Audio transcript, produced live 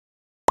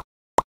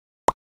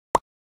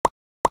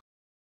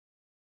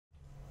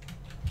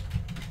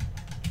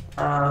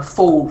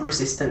fall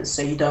resistance,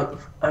 so you don't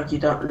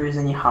lose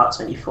any hearts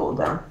when you fall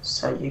down.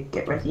 So you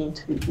get ready in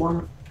 2,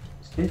 1.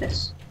 Let's do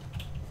this.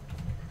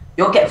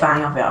 You'll get the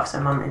hang of it after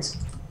a moment.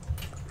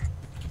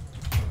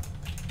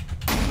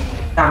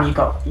 Damn, you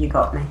got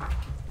me.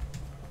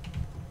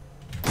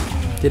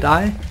 Did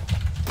I?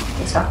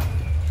 Yes, sir.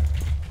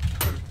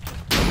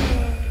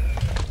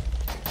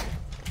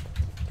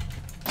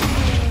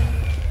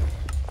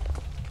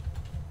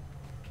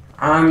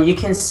 You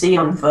can see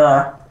on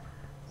the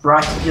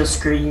right of your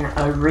screen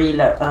a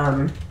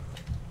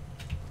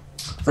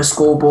the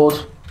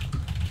scoreboard,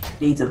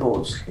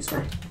 leaderboard. Excuse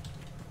me.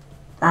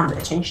 Damn, they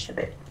changed a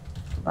bit.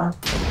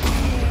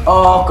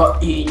 Oh,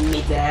 got you in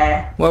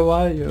midair. Where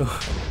were you?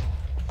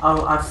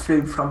 Oh, I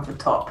flew from the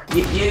top.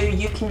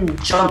 You can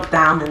jump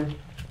down and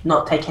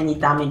not take any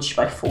damage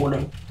by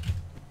falling.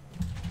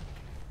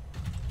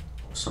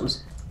 Awesome.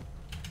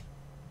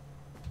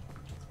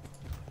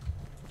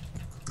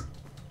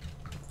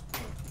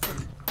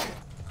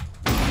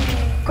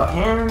 Got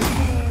him.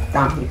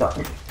 Damn, he got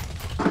me.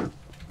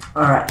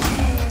 Alright,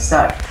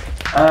 so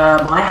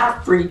I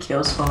have 3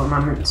 kills for the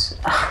moment.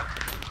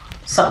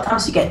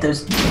 Sometimes you get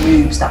those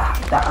moves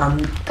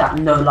that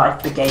no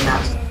life the game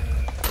has.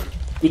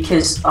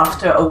 Because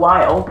after a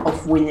while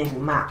of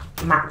winning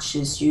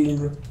matches,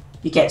 you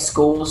get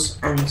scores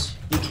and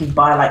you can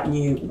buy like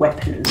new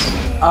weapons.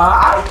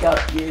 I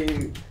got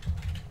you.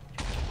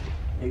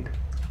 Noob.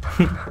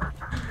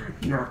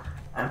 No.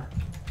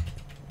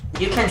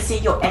 You can see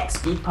your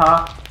XP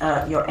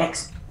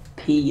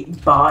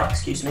bar,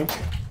 excuse me,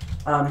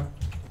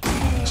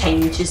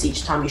 changes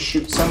each time you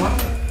shoot someone.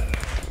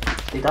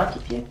 Did I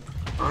keep you?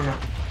 Oh no.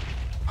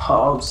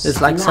 Oh,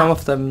 it's like some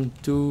of them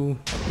do,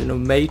 you know,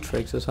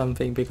 Matrix or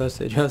something because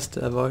they just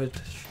avoid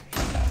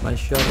my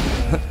shot.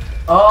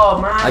 Oh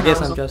man! I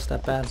guess I'm just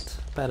that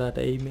bad at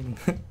aiming.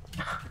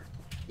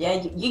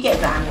 Yeah, you get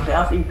the hang of it.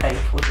 I've been playing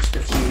for just a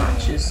few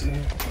matches and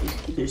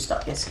you do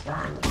start getting the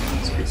hang of it.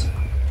 It's pretty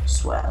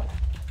swell.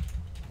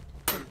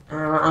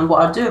 And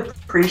what I do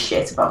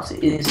appreciate about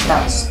it is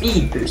that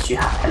speed boost you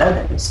have. Hello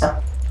there, mister.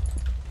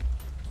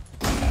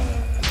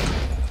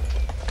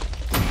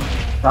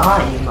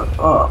 Dying.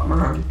 Oh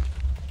man.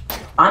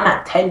 I'm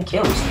at 10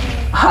 kills.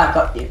 I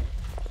got you.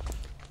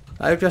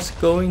 Are you just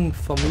going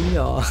for me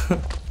or?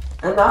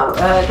 No,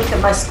 look at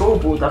my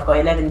scoreboard. I've got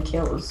 11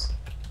 kills.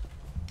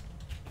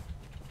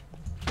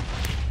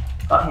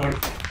 Got him.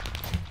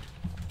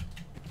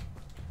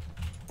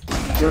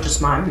 You're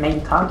just my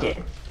main target.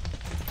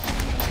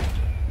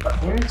 Got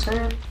him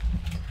too.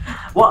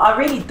 What I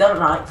really don't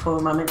like for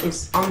a moment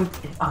is oh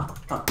my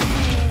god.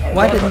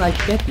 Why didn't I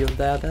get you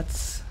there?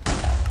 That's...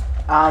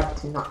 I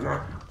do not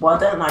know.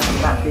 What I don't like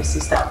about this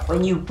is that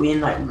when you win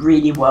like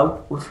really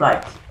well, with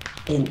like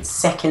in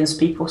seconds,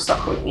 people start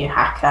calling you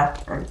hacker,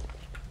 and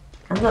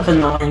kind of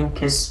annoying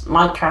because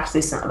Minecraft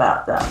isn't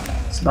about that.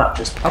 It's about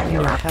just playing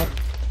around. Hack,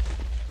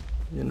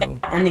 you know.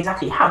 And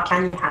exactly, how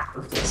can you hack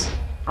with this?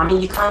 I mean,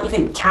 you can't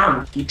even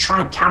camp. You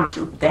try and camp,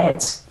 you're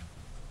dead.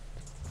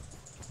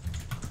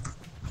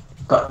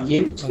 Got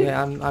you too. Okay,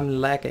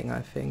 I'm lagging,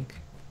 I think.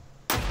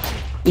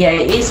 Yeah,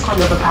 it is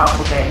kind of a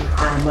powerful game,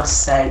 I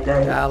must say.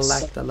 Though. Yeah, I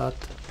lagged a lot.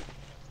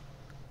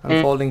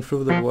 I'm falling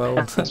through the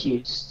world.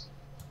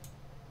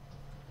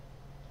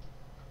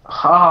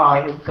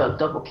 Ah, you got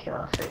double kill,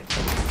 I think.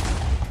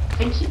 I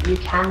think you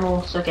can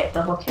also get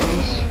double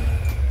kills.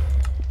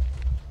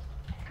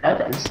 Hello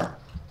then, sir.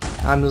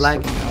 I'm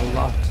lagging a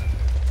lot.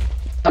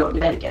 Oh,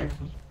 there again.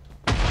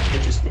 You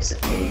just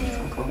disappeared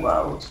from the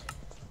world.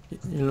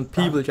 You know,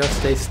 people just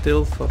stay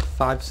still for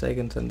 5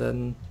 seconds and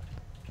then...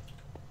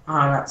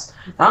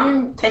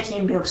 I'm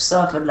taking a bit of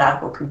server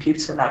lag or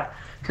computer lag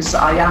because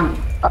I am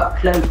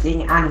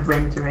uploading and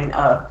rendering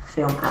a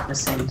film at the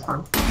same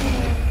time.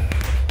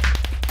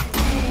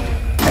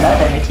 Hello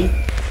there, Mickey.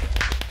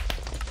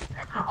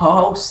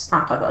 Oh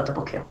snap! I got a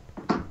double kill.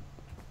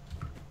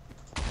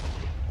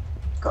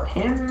 Got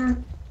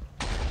him.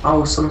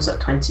 Oh, someone's at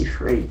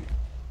 23.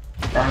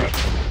 Damn it.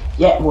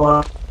 Yeah,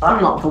 well,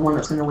 I'm not the one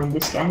that's gonna win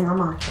this game,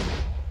 am I?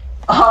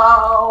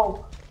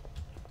 Oh!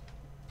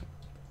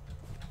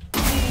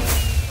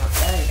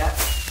 There you go.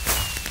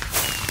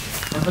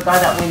 And the guy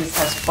that wins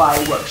has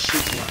fireworks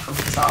shooting up from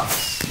his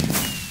arse.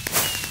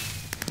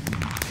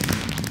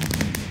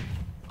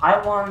 I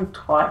won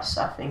twice,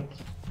 I think.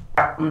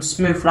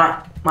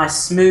 My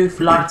smooth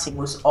lighting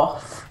was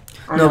off.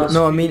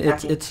 No, I mean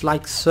it's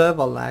like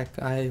server lag.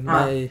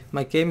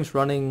 My game is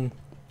running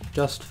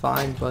just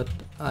fine, but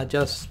I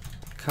just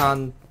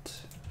can't.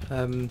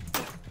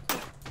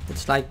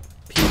 It's like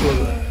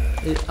people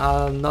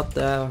are not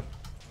there.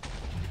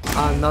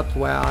 Are not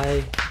where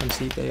I can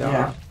see they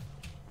are.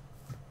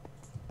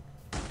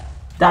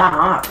 Damn,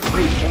 I have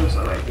 3 kills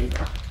already.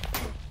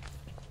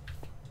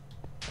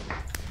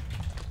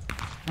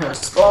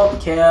 Spawn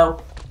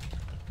kill.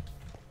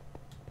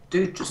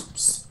 Dude just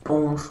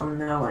spawned from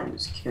nowhere and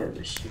just killed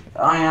the shit.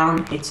 I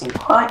am hitting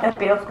quite a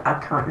bit of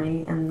that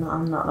currently, and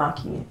I'm not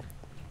liking it.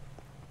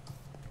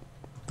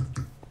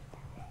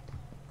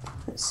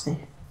 Let's see.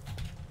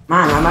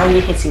 Man, I'm only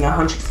hitting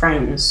 100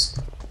 frames.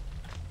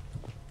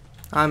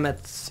 I'm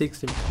at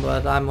 60,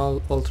 but I'm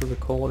also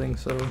recording,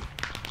 so...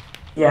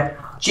 Yeah.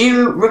 Do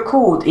you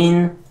record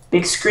in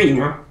big screen?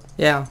 Huh?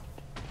 Yeah.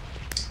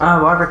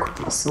 Oh, I record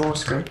on small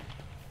screen.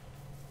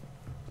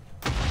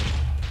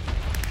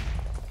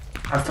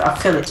 I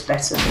feel it's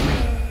better for me.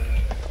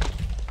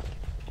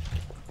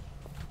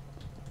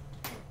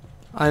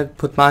 I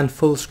put mine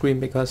full screen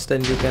because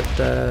then you get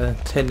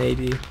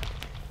 1080p.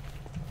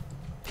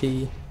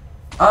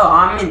 Oh,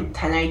 I'm in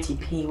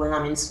 1080p when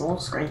I'm in small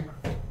screen.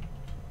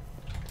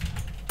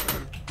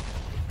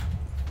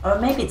 Oh,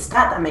 maybe it's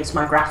that makes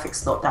my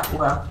graphics not that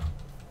well.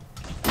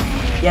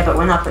 Yeah, but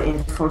when I put it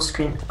in full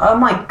screen... Oh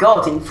my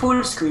god, in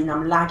full screen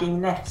I'm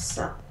lagging less.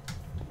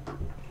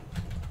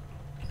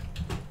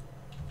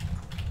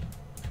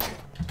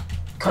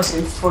 Because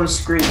in full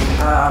screen,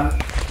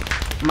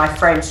 my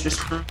frames just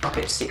drop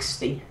at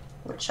 60,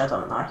 which I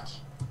don't like.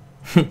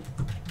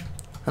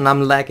 And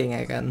I'm lagging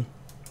again.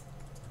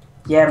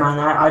 Yeah, man,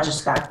 I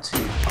just lagged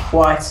too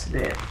quite a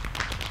bit.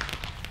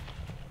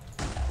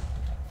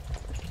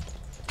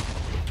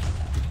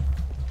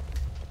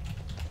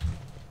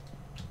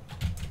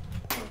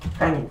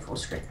 Playing in full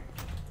screen.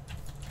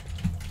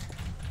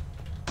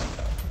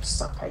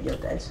 Suck at your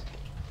dead.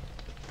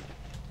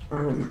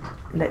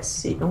 Let's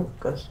see. Oh,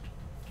 good.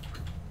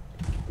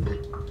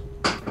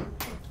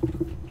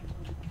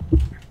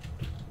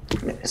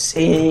 Let's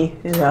see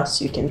who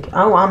else you can.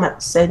 Oh, I'm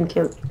at 7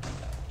 kills.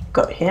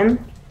 Got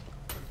him.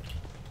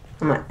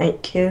 I'm at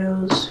 8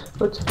 kills.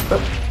 What?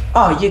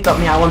 Oh, you got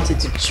me. I wanted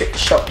to trick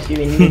shot you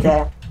in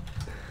midair.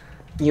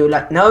 You were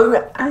like, no,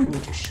 and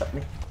you just shot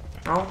me.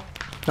 Oh.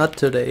 Not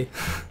today.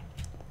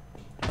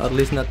 Or at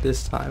least not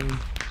this time.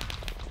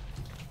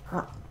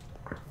 Huh.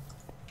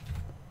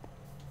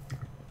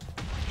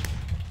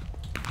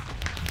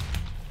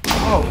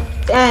 Oh,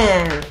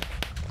 damn!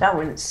 That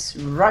went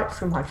right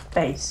through my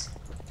face.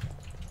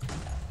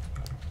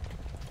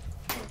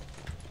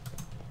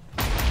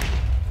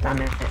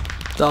 Damn it.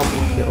 Double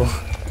kill.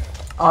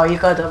 Oh, you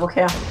got a double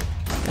kill?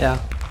 Yeah.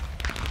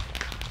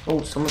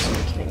 Oh, someone's on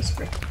the killing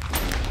spree.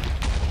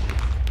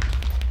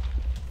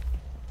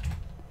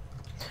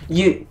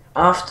 You,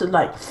 after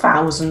like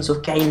thousands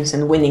of games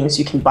and winnings,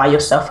 you can buy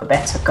yourself a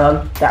better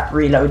gun that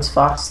reloads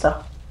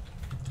faster.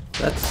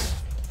 That's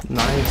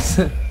nice.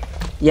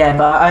 Yeah,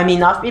 but I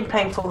mean, I've been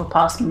playing for the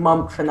past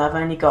month and I've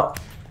only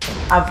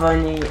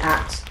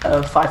at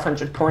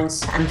 500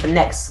 points, and the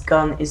next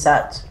gun is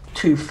at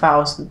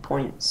 2,000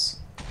 points.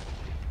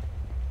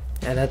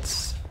 Yeah,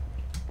 that's...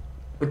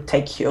 Would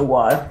take you a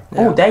while.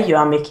 Yeah. Oh, there you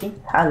are, Mickey.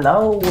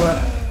 Hello.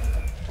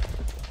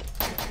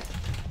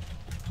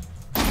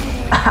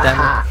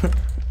 Damn it.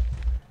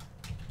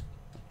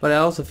 But I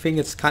also think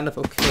it's kind of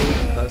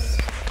okay because,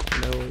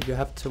 you know, you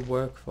have to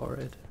work for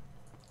it.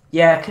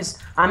 Yeah, because,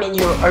 I mean,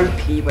 you're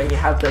OP when you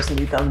have those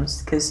new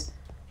guns, because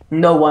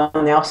no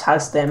one else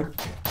has them,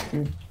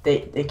 and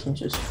they can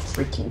just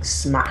freaking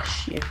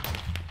smash you.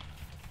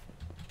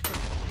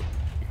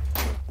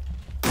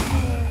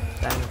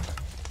 Damn it.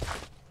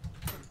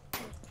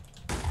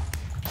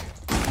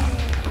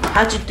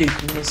 How'd you do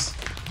this?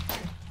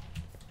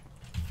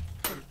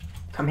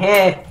 Come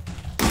here!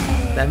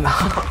 Damn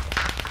it.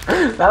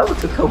 That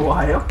took a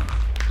while.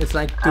 It's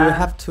like, do you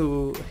have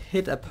to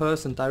hit a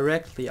person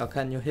directly, or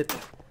can you hit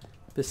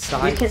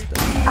besides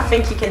them? I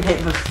think you can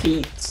hit the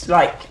feet,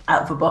 like,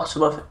 at the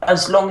bottom of it,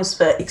 as long as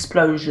the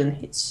explosion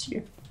hits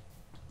you.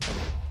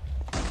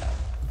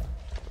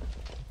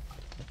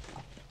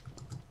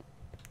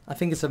 I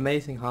think it's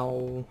amazing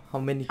how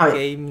many Oh, yeah.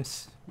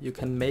 games you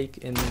can make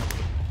in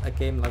a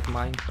game like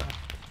Minecraft.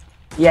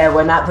 Yeah,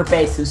 when at the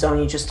base there's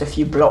only just a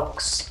few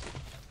blocks.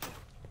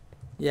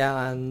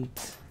 Yeah, and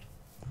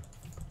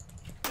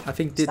I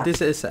think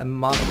this is a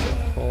mod,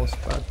 of course,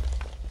 but...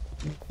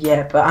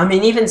 Yeah, but I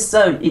mean, even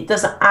so, it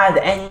doesn't add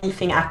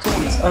anything at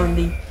all. It's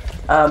only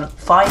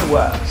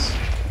fireworks.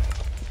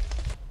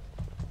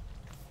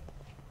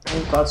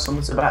 Oh god,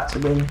 someone's about to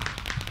win.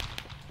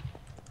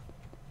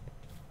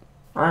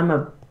 I'm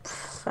not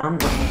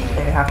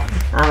very happy.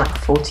 I'm at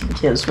 14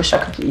 kills. Wish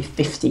I could be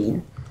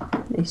 15.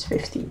 At least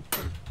 15.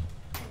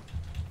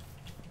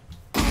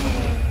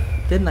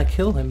 Didn't I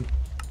kill him?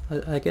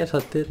 I guess I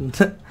didn't.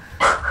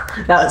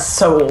 That was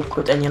so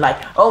awkward, and you're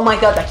like, oh my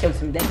god, I killed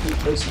him, then he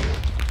kills you.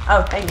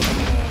 Oh,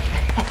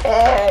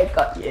 hey,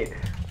 got you.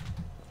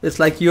 It's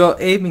like you're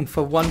aiming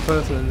for one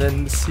person and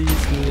then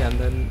sees me and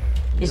then...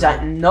 He's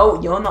like,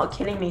 no, you're not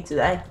killing me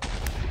today.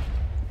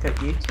 Got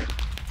you too.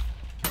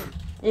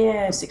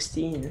 Yeah,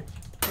 16.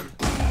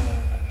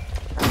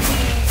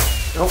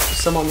 Oh,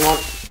 someone won.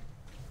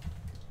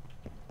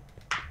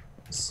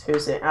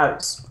 Who's it? Oh,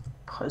 it's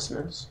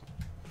prisoners.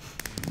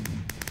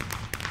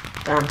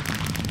 Damn.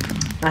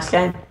 Nice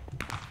game.